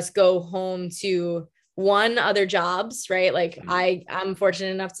lot of us go home to other jobs, right? Like I'm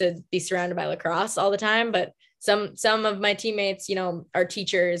fortunate enough to be surrounded by lacrosse all the time, but some of my teammates, you know, are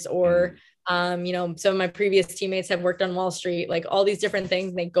teachers, or, you know, some of my previous teammates have worked on Wall Street, like all these different things.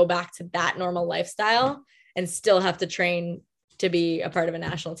 And they go back to that normal lifestyle and still have to train to be a part of a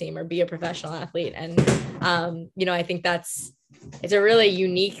national team or be a professional athlete. And, you know, I think it's a really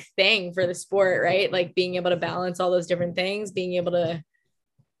unique thing for the sport, right? Like being able to balance all those different things, being able to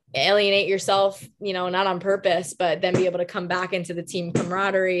alienate yourself, you know, not on purpose, but then be able to come back into the team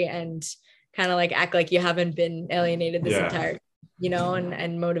camaraderie and kind of like act like you haven't been alienated this entire, you know,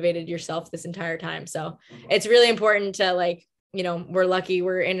 and motivated yourself this entire time. So it's really important to like, you know, we're lucky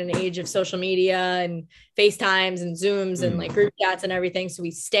we're in an age of social media and FaceTimes and Zooms and like group chats and everything. So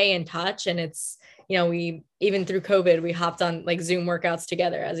we stay in touch, and it's, you know, even through COVID, we hopped on like Zoom workouts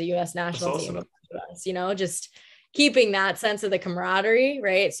together as a US national team, you know, just keeping that sense of the camaraderie,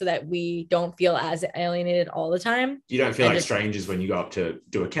 right? So that we don't feel as alienated all the time. You don't feel like strangers when you go up to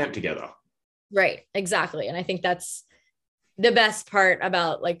do a camp together. Right. Exactly. And I think that's the best part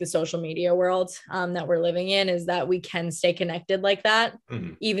about like the social media world that we're living in, is that we can stay connected like that,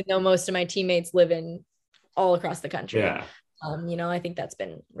 even though most of my teammates live in all across the country. Yeah. You know, I think that's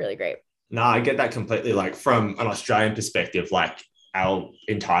been really great. No, I get that completely. Like from an Australian perspective, like our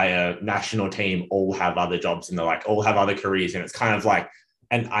entire national team all have other jobs and they're like all have other careers. And it's kind of like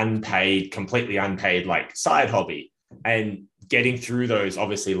an completely unpaid, like side hobby. And getting through those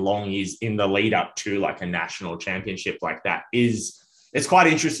obviously long years in the lead up to like a national championship like that it's quite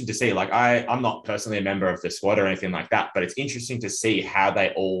interesting to see. Like I'm not personally a member of the squad or anything like that, but it's interesting to see how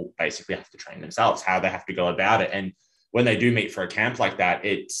they all basically have to train themselves, how they have to go about it. And when they do meet for a camp like that,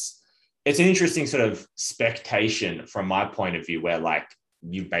 it's an interesting sort of spectation from my point of view, where like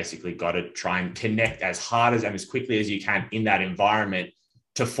you've basically got to try and connect as hard and as quickly as you can in that environment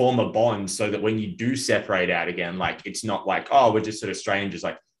to form a bond, so that when you do separate out again, like it's not like, oh, we're just sort of strangers.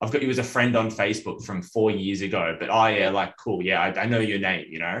 Like I've got you as a friend on Facebook from 4 years ago, but oh yeah, like cool. Yeah. I know your name,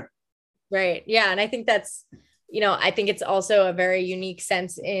 you know? Right. Yeah. And I think that's, you know, I think it's also a very unique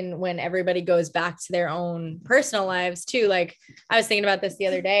sense in when everybody goes back to their own personal lives too. Like I was thinking about this the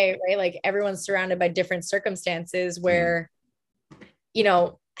other day, right? Like everyone's surrounded by different circumstances where, you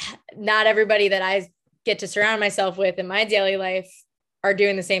know, not everybody that I get to surround myself with in my daily life are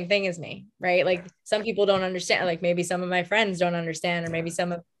doing the same thing as me, right? Like some people don't understand, like maybe some of my friends don't understand, or maybe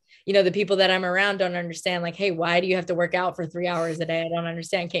some of, you know, the people that I'm around don't understand, like, hey, why do you have to work out for 3 hours a day? I don't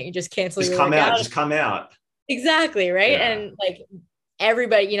understand. Can't you just cancel your workout? Just come out. Exactly. Right. Yeah. And like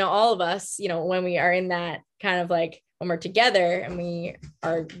everybody, you know, all of us, you know, when we are in that kind of like, when we're together and we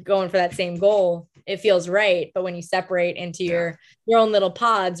are going for that same goal, it feels right. But when you separate into your own little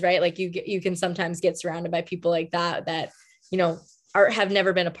pods, right? Like you can sometimes get surrounded by people like that, you know, have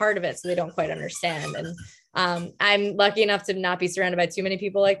never been a part of it. So they don't quite understand. And I'm lucky enough to not be surrounded by too many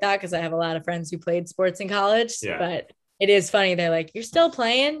people like that, because I have a lot of friends who played sports in college, but it is funny. They're like, you're still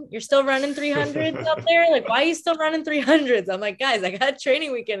playing? You're still running 300s out there? Like, why are you still running 300s? I'm like, guys, I got a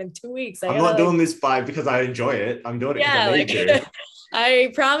training weekend in 2 weeks. I'm not doing this because I enjoy it. I'm doing it because I need to.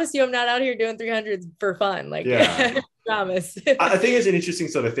 I promise you I'm not out here doing 300s for fun. Like, yeah. I promise. I think it's an interesting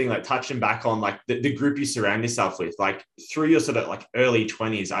sort of thing, like touching back on like the group you surround yourself with, like through your sort of like early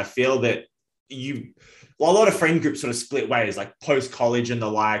 20s. I feel that a lot of friend groups sort of split ways, like post-college and the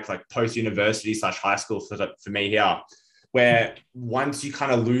like post-university / high school for me here, where once you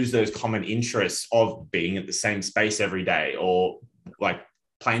kind of lose those common interests of being at the same space every day or like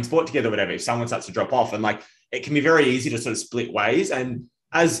playing sport together, whatever, if someone starts to drop off, and like it can be very easy to sort of split ways. And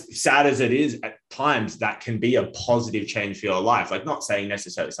as sad as it is at times, that can be a positive change for your life. Like, not saying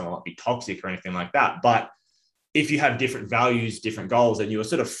necessarily someone might be toxic or anything like that, but if you have different values, different goals, and you're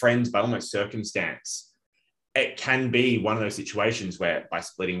sort of friends by almost circumstance, it can be one of those situations where by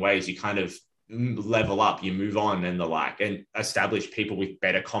splitting ways, you kind of level up, you move on and the like, and establish people with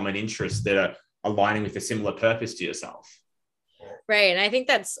better common interests that are aligning with a similar purpose to yourself. Right. And I think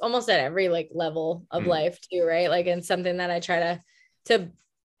that's almost at every like level of life too, right? Like, and something that I try to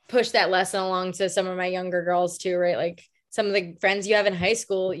push that lesson along to some of my younger girls too, right? Like, some of the friends you have in high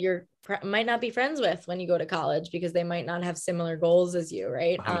school, might not be friends with when you go to college because they might not have similar goals as you,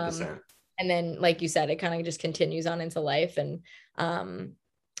 right? 100%. And then, like you said, it kind of just continues on into life. And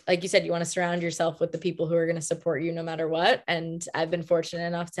like you said, you want to surround yourself with the people who are going to support you no matter what. And I've been fortunate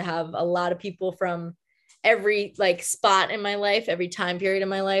enough to have a lot of people from every like spot in my life, every time period in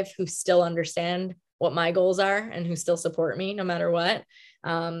my life, who still understand what my goals are and who still support me no matter what.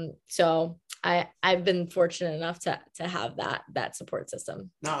 So I've been fortunate enough to have that support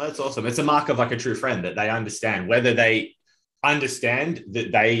system. No, that's awesome. It's a mark of like a true friend, that they understand, whether they understand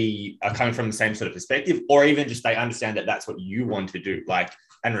that they are coming from the same sort of perspective, or even just they understand that that's what you want to do, like,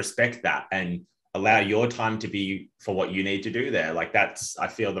 and respect that and allow your time to be for what you need to do there. Like, that's, I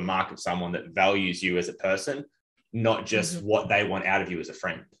feel, the mark of someone that values you as a person, not just what they want out of you as a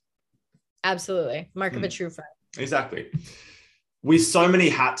friend. Absolutely. Mark of a true friend. Exactly. With so many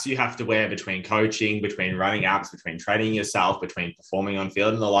hats you have to wear between coaching, between running apps, between training yourself, between performing on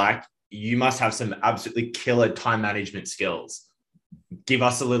field and the like, you must have some absolutely killer time management skills. Give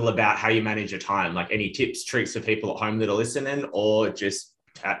us a little about how you manage your time, like any tips, tricks for people at home that are listening, or just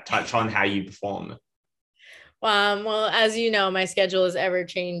touch on how you perform. Well, as you know, my schedule is ever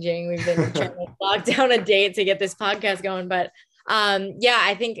changing. We've been trying to lock down a date to get this podcast going, but yeah,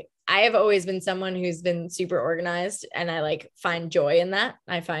 I think I have always been someone who's been super organized, and I like find joy in that.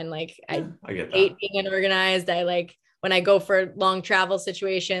 I find like I hate being unorganized. I like when I go for long travel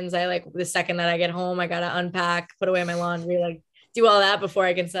situations, I like the second that I get home, I got to unpack, put away my laundry, like do all that before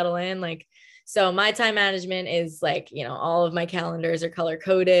I can settle in. Like, so my time management is like, all of my calendars are color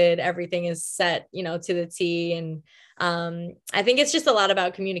coded. Everything is set, to the T. And I think it's just a lot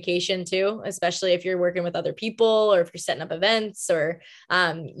about communication too, especially if you're working with other people or if you're setting up events or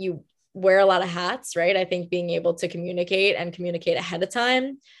you wear a lot of hats, right? I think being able to communicate ahead of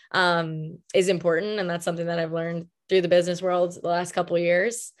time is important. And that's something that I've learned through the business world the last couple of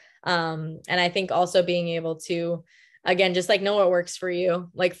years. And I think also being able to, again, just like know what works for you.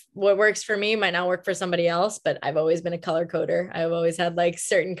 Like what works for me might not work for somebody else, but I've always been a color coder. I've always had like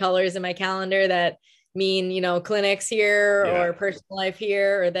certain colors in my calendar that mean, clinics here or personal life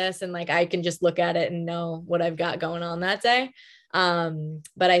here or this. And like, I can just look at it and know what I've got going on that day.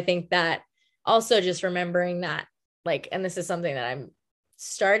 But I think that also just remembering that, like, and this is something that I'm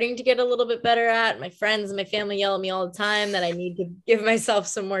starting to get a little bit better at. My friends and my family yell at me all the time that I need to give myself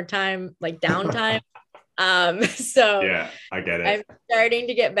some more time, like downtime. So yeah, I get it. I'm starting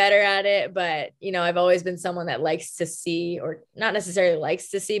to get better at it, but I've always been someone that likes to see, or not necessarily likes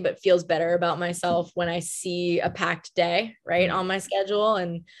to see, but feels better about myself when I see a packed day, right, on my schedule.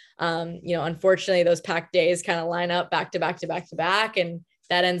 And, unfortunately those packed days kind of line up back to back to back to back. And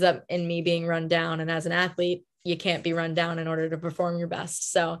that ends up in me being run down. And as an athlete, you can't be run down in order to perform your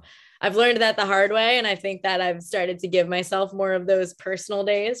best. So I've learned that the hard way. And I think that I've started to give myself more of those personal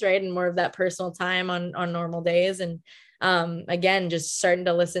days, right? And more of that personal time on normal days. And again, just starting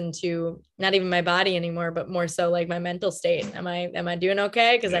to listen to not even my body anymore, but more so like my mental state. Am I doing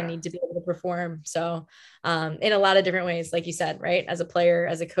okay? Because I need to be able to perform. So in a lot of different ways, like you said, right? As a player,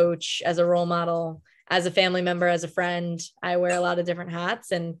 as a coach, as a role model, as a family member, as a friend, I wear a lot of different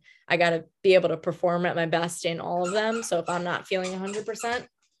hats, and I got to be able to perform at my best in all of them. So if I'm not feeling 100%,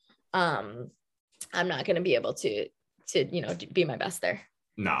 I'm not going to be able to be my best there.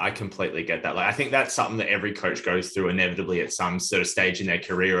 No, I completely get that. Like, I think that's something that every coach goes through inevitably at some sort of stage in their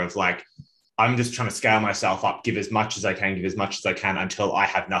career of like, I'm just trying to scale myself up, give as much as I can until I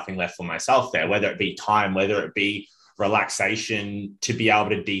have nothing left for myself there, whether it be time, whether it be relaxation, to be able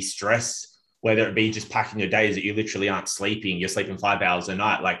to de-stress, whether it be just packing your days that you literally aren't sleeping, you're sleeping 5 hours a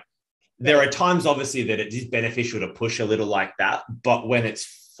night. Like there are times obviously that it is beneficial to push a little like that, but when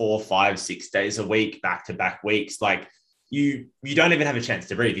it's 4, 5, 6 days a week, back-to-back weeks, like you don't even have a chance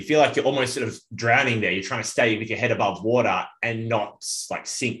to breathe. You feel like you're almost sort of drowning there. You're trying to stay with your head above water and not like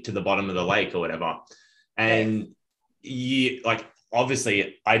sink to the bottom of the lake or whatever. And you like,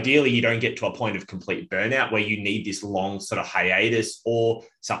 obviously, ideally, you don't get to a point of complete burnout where you need this long sort of hiatus or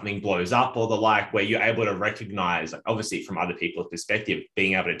something blows up or the like, where you're able to recognize, like, obviously from other people's perspective,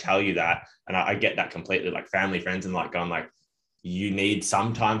 being able to tell you that. And I get that completely, like family, friends, and like going like, you need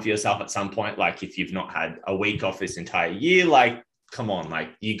some time for yourself at some point. Like if you've not had a week off this entire year, like, come on, like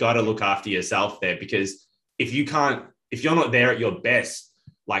you got to look after yourself there, because if you're not there at your best,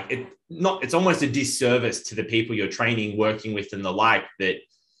 like it's almost a disservice to the people you're training, working with and the like, that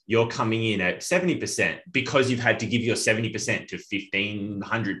you're coming in at 70% because you've had to give your 70% to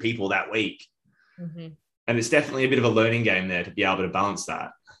 1,500 people that week. Mm-hmm. And it's definitely a bit of a learning game there to be able to balance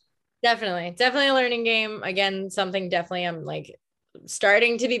that. Definitely a learning game. Again, something definitely I'm like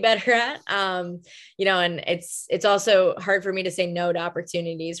starting to be better at. You know, and it's also hard for me to say no to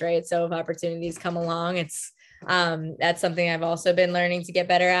opportunities, right? So if opportunities come along, that's something I've also been learning to get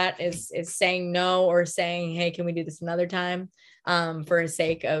better at is saying no, or saying, hey, can we do this another time? For the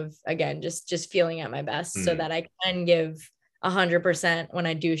sake of, again, just feeling at my best, so that I can give 100% when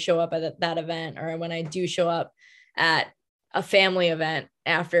I do show up at that event, or when I do show up at a family event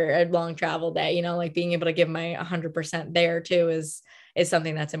after a long travel day, you know, like being able to give my 100% there too is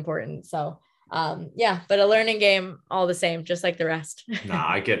something that's important. So but a learning game all the same, just like the rest. No,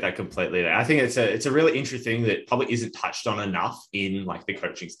 I get that completely. I think it's a really interesting thing that probably isn't touched on enough in like the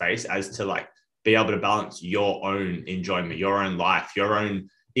coaching space, as to like be able to balance your own enjoyment, your own life, your own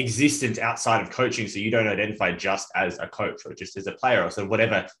existence outside of coaching. So you don't identify just as a coach or just as a player, or so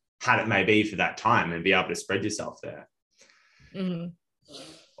whatever hat it may be for that time, and be able to spread yourself there. Mm-hmm.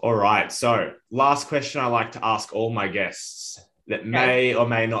 All right. So last question I like to ask all my guests that may or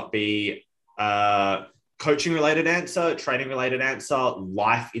may not be coaching related answer, training related answer,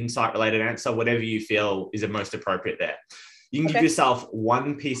 life insight related answer, whatever you feel is the most appropriate there. You can give yourself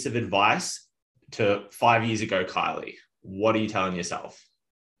one piece of advice to 5 years ago, Kylie. What are you telling yourself?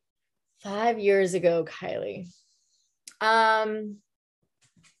 5 years ago, Kylie. I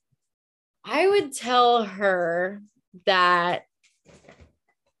would tell her that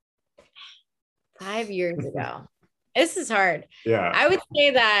 5 years ago, this is hard. Yeah. I would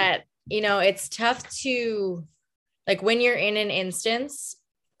say that, you know, it's tough to, like, when you're in an instance,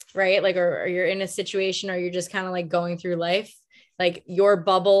 right? Like, or you're in a situation, or you're just kind of like going through life, like your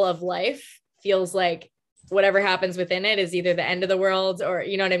bubble of life feels like whatever happens within it is either the end of the world, or,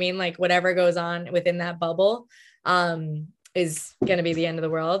 you know what I mean? Like whatever goes on within that bubble, is going to be the end of the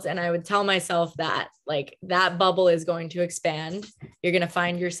world. And I would tell myself that, like, that bubble is going to expand. You're going to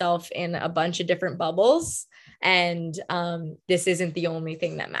find yourself in a bunch of different bubbles. And this isn't the only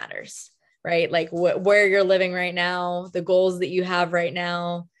thing that matters, right? Like where you're living right now, the goals that you have right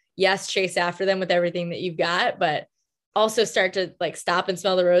now, yes, chase after them with everything that you've got, but also start to like stop and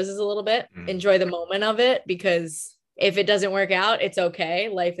smell the roses a little bit, enjoy the moment of it, because if it doesn't work out, it's okay.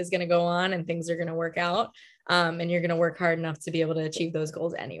 Life is going to go on and things are going to work out. And you're going to work hard enough to be able to achieve those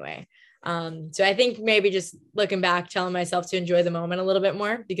goals anyway. So I think maybe just looking back, telling myself to enjoy the moment a little bit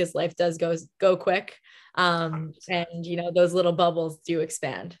more, because life does go quick. And, you know, those little bubbles do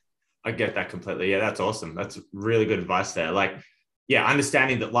expand. I get that completely. Yeah, that's awesome. That's really good advice there. Like, yeah,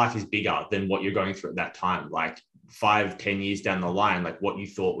 understanding that life is bigger than what you're going through at that time. Like 5-10 years down the line, like what you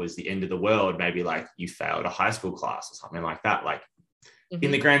thought was the end of the world, maybe like you failed a high school class or something like that. Like,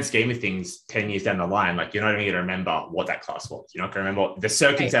 in the grand scheme of things, 10 years down the line, like you're not even going to remember what that class was. You're not going to remember the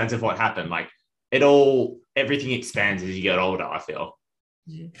circumstance of what happened. Like everything expands as you get older, I feel.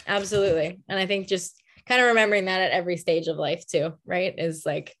 Absolutely. And I think just kind of remembering that at every stage of life too, right? Is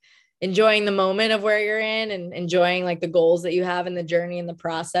like enjoying the moment of where you're in, and enjoying like the goals that you have in the journey and the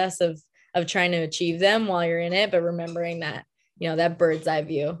process of trying to achieve them while you're in it. But remembering that, you know, that bird's eye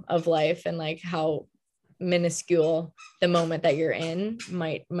view of life, and like how minuscule the moment that you're in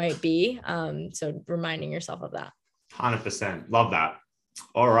might be. So reminding yourself of that. 100%. Love that.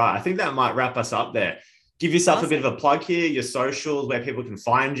 All right. I think that might wrap us up there. Give yourself a bit of a plug here, your socials, where people can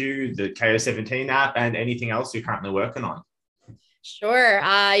find you, the KO17 app, and anything else you're currently working on. Sure.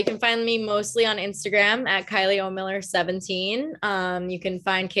 You can find me mostly on Instagram at Kylie O'Miller 17. You can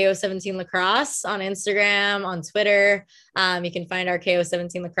find KO17 Lacrosse on Instagram, on Twitter. You can find our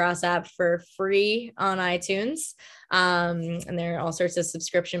KO17 Lacrosse app for free on iTunes. And there are all sorts of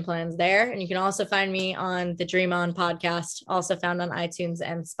subscription plans there. And you can also find me on the Dream On podcast, also found on iTunes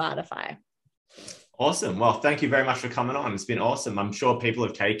and Spotify. Awesome. Well, thank you very much for coming on. It's been awesome. I'm sure people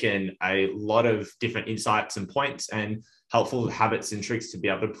have taken a lot of different insights and points and helpful habits and tricks to be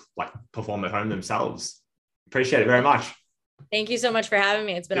able to perform at home themselves. Appreciate it very much. Thank you so much for having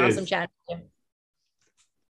me. It's been awesome chatting with you.